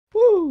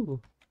Ooh.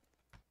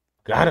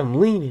 Got him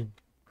leaning.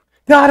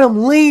 Got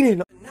him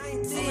leaning.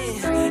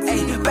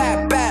 19,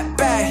 ay,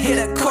 back, hit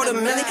a quarter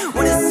million.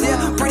 When it's here,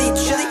 pretty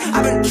chilly.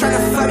 I've been trying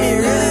to find me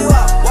really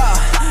well.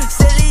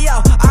 Silly, yo,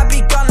 I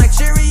be gone like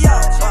Cheerio.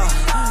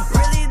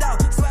 Really though,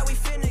 swear we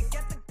finna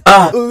get the.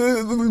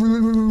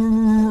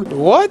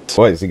 What?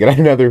 Boys, we got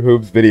another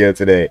Hoopz video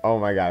today. Oh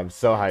my god, I'm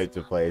so hyped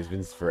to play. It's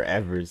been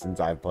forever since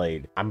I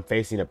played. I'm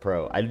facing a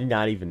pro. I did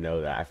not even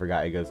know that. I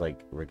forgot it goes like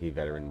rookie,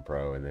 veteran,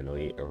 pro, and then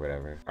elite or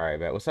whatever. All right,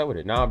 bet. What's up with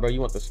it? Nah, bro, you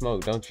want the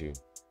smoke, don't you?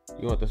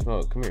 You want the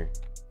smoke? Come here.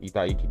 You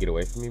thought you could get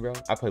away from me, bro?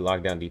 I play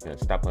lockdown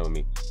defense. Stop playing with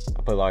me.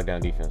 I play lockdown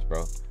defense,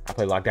 bro. I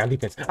play lockdown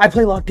defense. I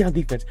play lockdown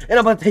defense. And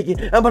I'm about to take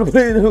it. I'm about to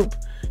put it in the hoop.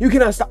 You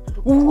cannot stop.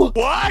 Ooh.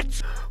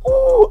 What?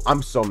 Ooh.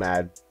 I'm so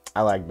mad.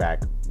 I lag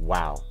back.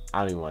 Wow. I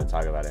don't even want to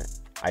talk about it.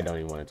 I don't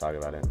even want to talk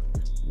about it.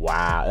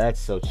 Wow. That's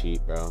so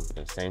cheap, bro.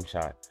 The same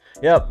shot.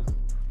 Yep.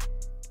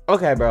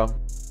 Okay, bro.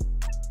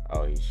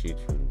 Oh, he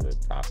shoots from the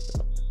top,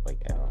 though. Like,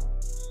 L.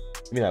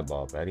 Give me that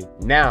ball, buddy.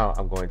 Now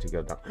I'm going to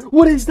go down.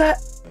 What is that?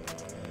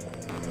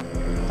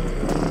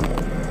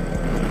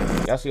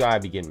 Y'all see why I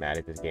be getting mad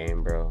at this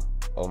game, bro?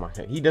 Oh my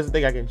god. He doesn't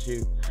think I can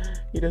shoot.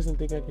 He doesn't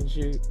think I can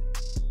shoot.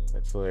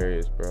 That's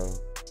hilarious, bro.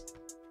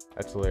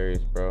 That's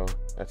hilarious, bro.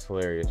 That's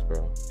hilarious,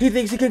 bro. He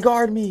thinks he can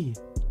guard me.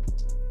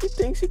 He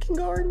thinks he can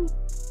guard me.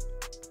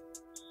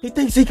 He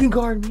thinks he can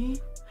guard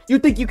me. You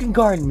think you can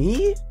guard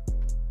me?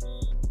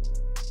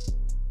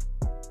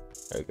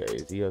 Okay,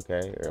 is he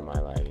okay or am I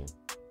lagging?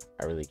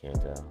 I really can't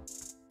tell.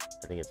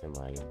 I think it's him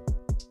lagging.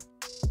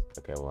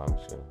 Okay, well, I'm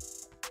sure.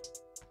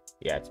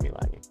 Yeah, it's me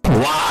lagging.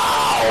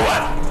 Wow!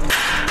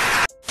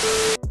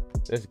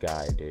 This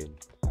guy, dude.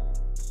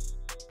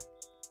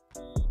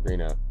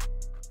 Green up.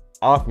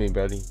 Off me,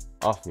 buddy.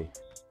 Off me.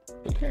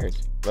 Who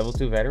cares? Level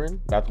 2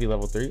 veteran? About to be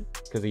level 3?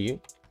 Because of you?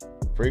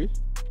 Free?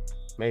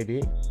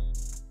 Maybe.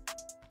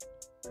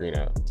 Green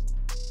up.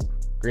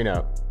 Green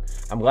up.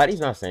 I'm glad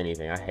he's not saying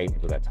anything. I hate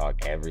people that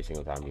talk every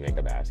single time you make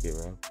a basket,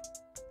 bro.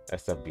 That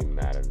stuff be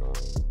mad annoying.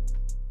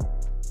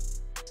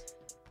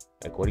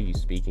 Like, what are you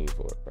speaking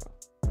for, bro?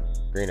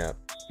 Green up.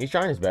 He's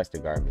trying his best to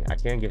guard me. I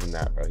can't give him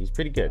that, bro. He's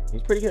pretty good.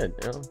 He's pretty good,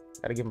 you know?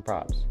 Gotta give him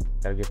props.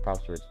 Gotta give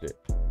props for his due.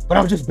 But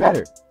I'm just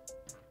better.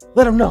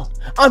 Let him know.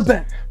 I'm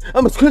better.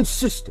 I'm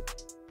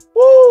consistent.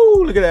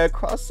 Woo! Look at that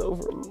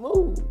crossover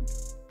move.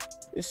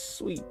 It's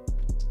sweet.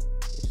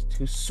 It's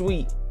too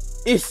sweet.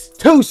 It's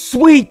too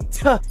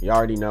sweet. You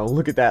already know.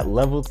 Look at that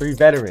level 3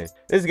 veteran.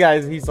 This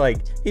guy's he's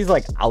like,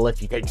 I'll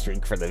let you take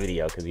streak for the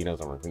video because he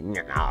knows I'm working.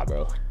 Nah,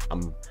 bro.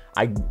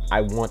 I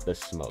want the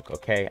smoke,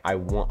 okay? I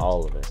want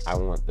all of it. I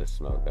want the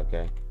smoke,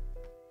 okay?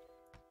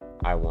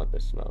 I want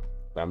the smoke.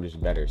 But I'm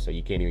just better, so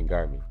you can't even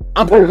guard me.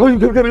 I'm better.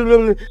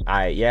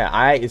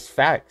 Yeah, is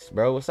facts,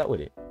 bro. What's up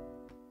with it?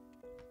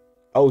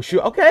 Oh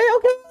shoot. Okay.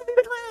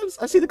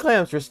 I see the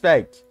clamps.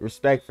 Respect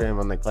for him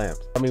on the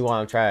clamps. Tell me why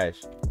I'm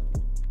trash.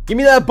 Give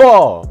me that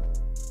ball.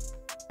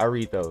 I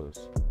read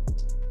those.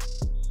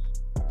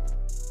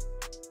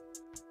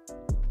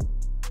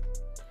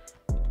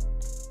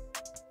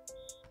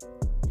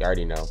 You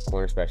already know.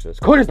 Corner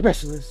specialist. Corner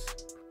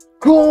specialist.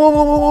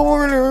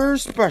 Corner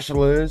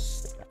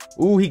specialist.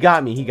 Ooh, he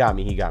got me.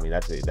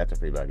 That's it. That's a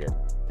free bucket.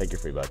 Take your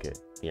free bucket.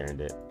 He earned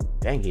it.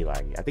 Dang, he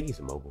laggy. I think he's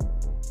immobile.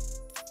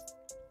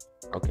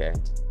 Okay.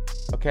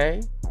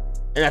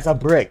 And that's a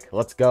brick.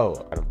 Let's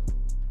go.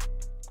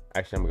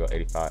 Actually, I'm gonna go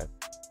 85.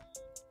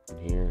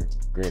 Here,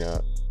 green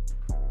up,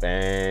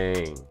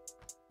 bang,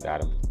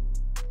 got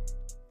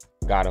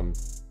him.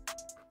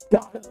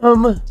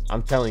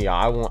 I'm telling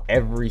y'all, I want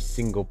every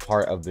single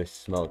part of this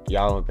smoke.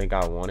 Y'all don't think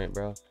I want it,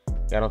 bro?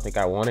 Y'all don't think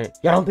I want it?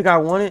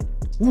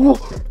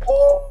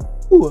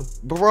 Ooh,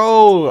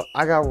 bro,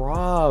 I got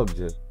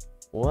robbed.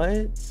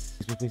 What?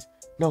 Please.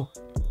 No,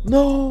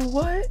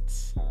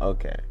 what?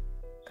 Okay,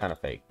 kind of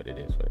fake, but it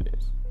is what it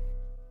is.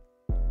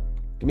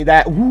 Give me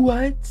that.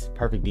 What?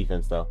 Perfect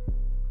defense though.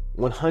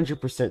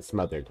 100%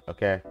 smothered,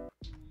 okay?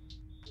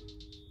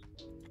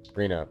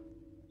 Green up.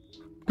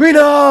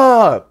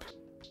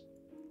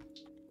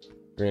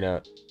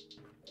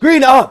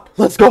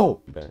 Let's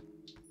go. But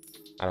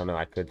I don't know.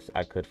 I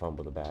could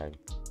fumble the bag.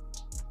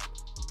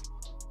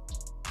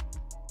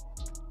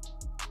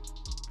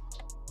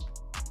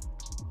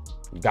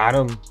 Got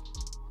him.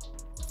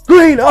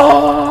 Green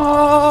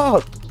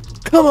up.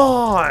 Come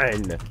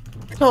on.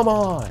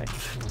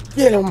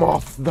 Get him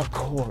off the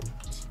court.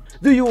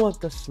 Do you want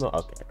the smoke?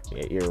 Okay,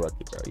 yeah, you're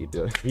lucky, bro. You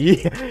do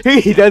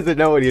it. He doesn't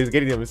know what he was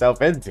getting himself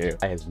into.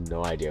 I have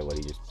no idea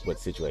what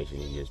situation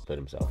he just put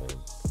himself in.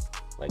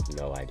 Like,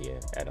 no idea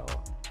at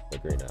all.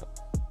 But green up.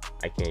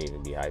 I can't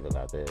even be hype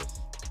about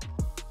this.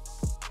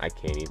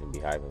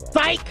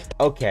 Psych!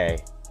 Okay.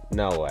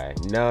 No way.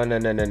 No.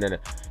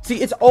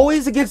 See, it's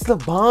always against the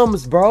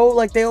bums, bro.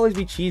 Like, they always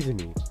be cheesing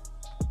me.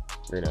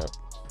 Green up.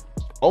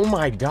 Oh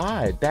my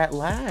god, that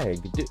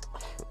lag. Dude.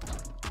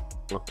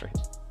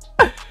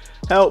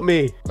 Help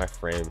me. My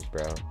frames,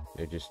 bro.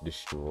 They're just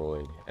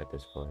destroyed at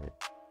this point.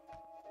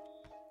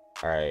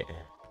 All right.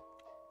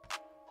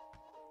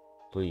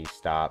 Please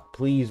stop.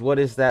 Please, what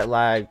is that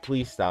lag?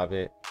 Please stop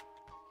it.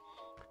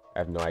 I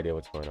have no idea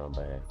what's going on,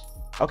 but hey.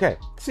 Okay,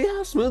 see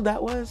how smooth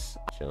that was?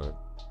 Chilling.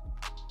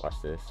 Watch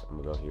this.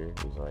 I'm gonna go here.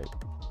 He's like,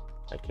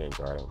 I can't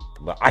guard him,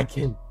 but I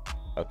can.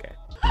 Okay.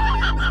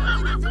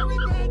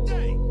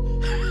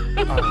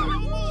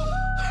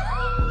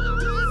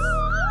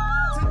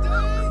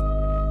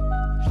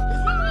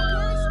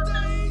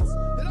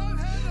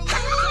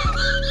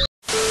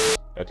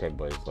 Okay,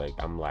 boys, like,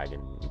 I'm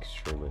lagging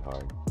extremely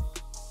hard.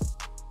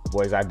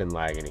 Boys, I've been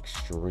lagging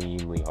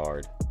extremely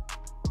hard.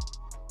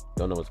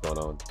 Don't know what's going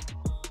on.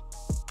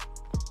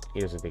 He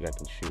doesn't think I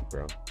can shoot,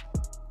 bro.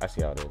 I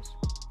see how it is.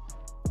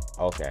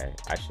 Okay,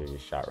 I should have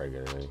just shot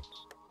regularly.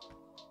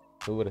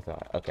 Who would have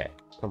thought? Okay,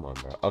 come on,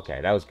 bro.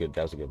 Okay, that was good.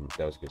 That was a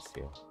good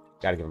steal.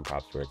 Gotta give him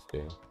props where it's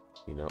due.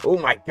 You know? Oh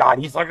my god,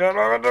 he's like,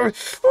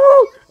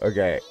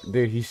 okay,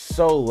 dude, he's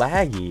so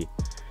laggy.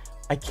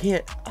 I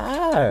can't.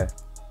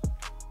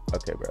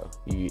 Okay, bro.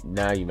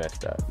 Now you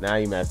messed up. Now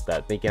you messed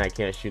up. Thinking I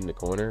can't shoot in the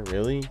corner?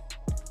 Really?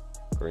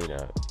 Green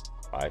up.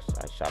 Oh, I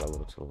shot a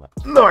little to the left.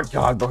 Oh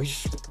god, bro.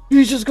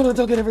 He's just gonna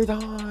dunk it every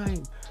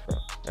time. Bro,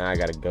 now I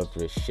gotta go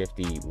through his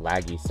shifty,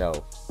 laggy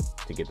self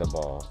to get the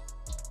ball.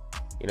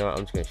 You know what?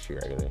 I'm just gonna shoot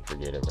regularly.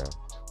 Forget it, bro.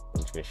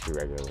 I'm just gonna shoot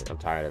regularly. I'm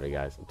tired of it,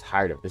 guys. I'm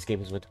tired of it. This game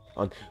has went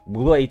on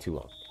way too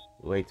long.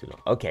 Way too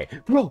long. Okay,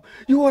 bro.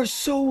 You are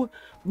so...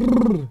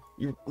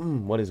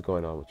 What is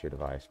going on with your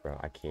device, bro?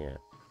 I can't.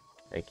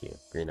 Thank you.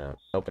 Green up.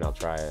 Open, I'll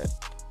try it.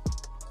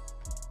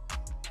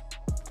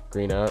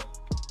 Green up.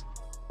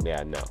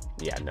 Yeah, no.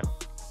 Yeah, no.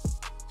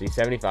 See,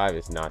 75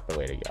 is not the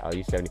way to go. I'll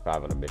use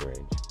 75 on a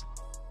mid-range,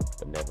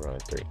 but never on a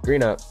 3.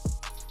 Green up.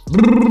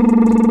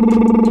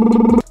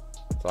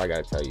 That's all I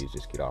gotta tell you is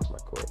just get off my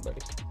court, buddy.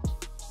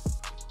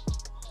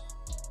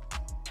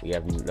 We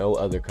have no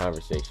other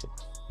conversation.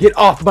 Get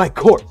off my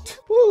court!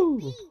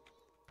 Woo!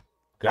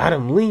 Got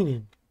him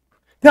leaning.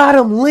 Got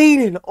him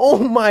leaning! Oh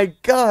my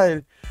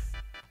god!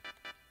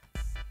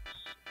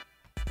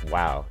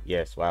 Wow.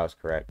 Yes, wow is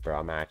correct, bro.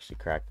 I'm actually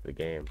cracked the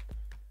game.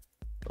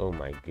 Oh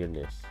my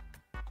goodness.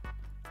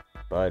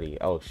 Buddy.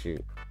 Oh,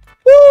 shoot.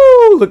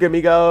 Woo! Look at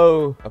me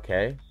go!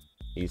 Okay.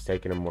 He's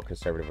taking a more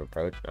conservative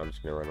approach. I'm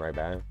just gonna run right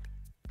back.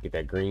 Get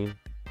that green.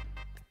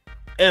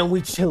 And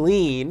we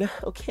chilling.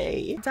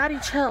 Okay. Daddy,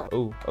 chill.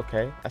 Oh,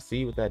 okay. I see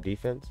you with that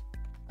defense.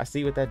 I see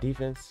you with that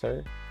defense,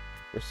 sir.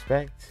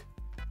 Respect.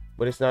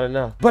 But it's not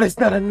enough. But it's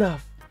not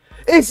enough.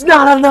 It's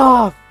not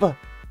enough!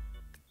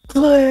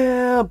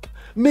 Clamp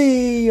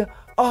me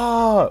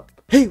up.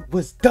 He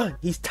was done.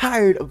 He's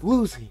tired of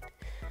losing.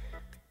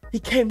 He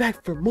came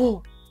back for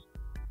more.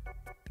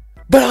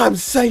 But I'm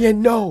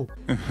saying no.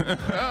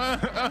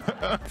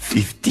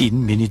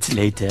 15 minutes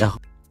later.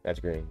 That's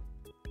green.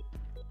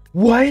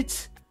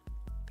 What?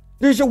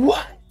 There's a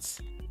what?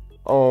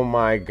 Oh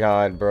my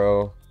god,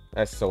 bro.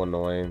 That's so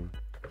annoying.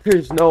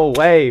 There's no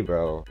way,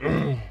 bro.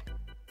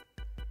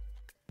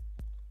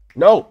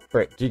 No.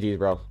 Frick. GG's,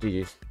 bro.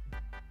 GG's.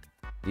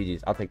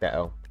 GG's. I'll take that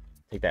L.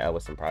 Take that L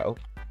with some pride. Oh.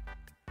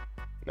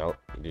 Nope.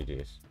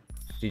 GG's.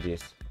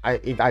 GG's. I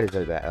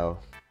deserve that L.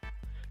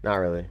 Not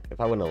really.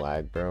 If I wouldn't have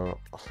lagged, bro.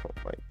 Oh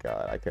my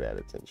god. I could have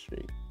had a 10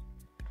 streak.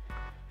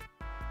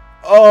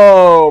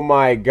 Oh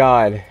my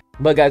god.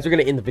 But guys, we're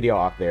gonna end the video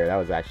off there. That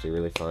was actually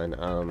really fun.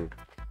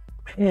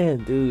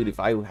 Man, dude, if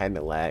I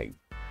hadn't lagged.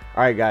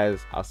 Alright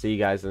guys, I'll see you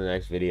guys in the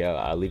next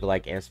video. Leave a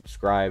like and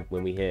subscribe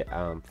when we hit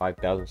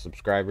 5,000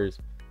 subscribers.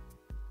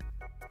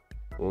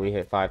 When we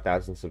hit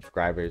 5,000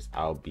 subscribers,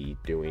 I'll be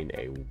doing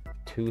a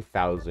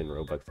 2,000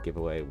 Robux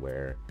giveaway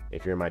where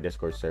if you're in my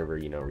Discord server,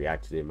 you know,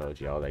 react to the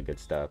emoji, all that good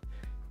stuff.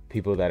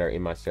 People that are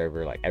in my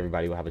server, like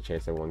everybody will have a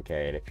chance at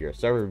 1K, and if you're a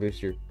server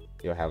booster,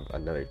 you'll have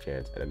another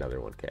chance at another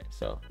 1K.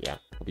 So yeah,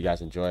 hope you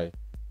guys enjoy.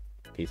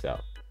 Peace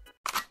out.